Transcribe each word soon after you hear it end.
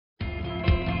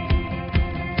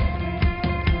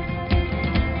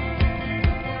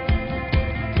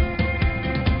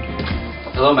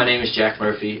Hello, my name is Jack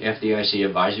Murphy, FDIC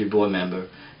Advisory Board member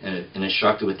and an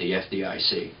instructor with the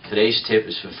FDIC. Today's tip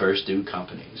is for first due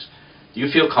companies. Do you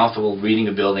feel comfortable reading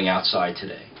a building outside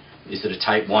today? Is it a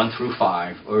type 1 through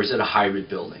 5 or is it a hybrid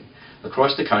building?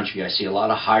 Across the country I see a lot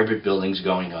of hybrid buildings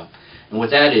going up. And what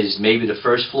that is, maybe the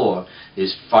first floor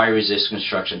is fire resist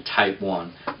construction type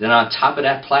 1. Then on top of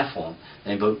that platform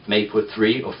they may put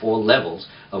 3 or 4 levels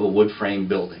of a wood frame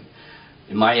building.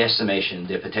 In my estimation,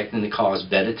 they're protecting the cars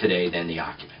better today than the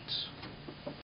occupants.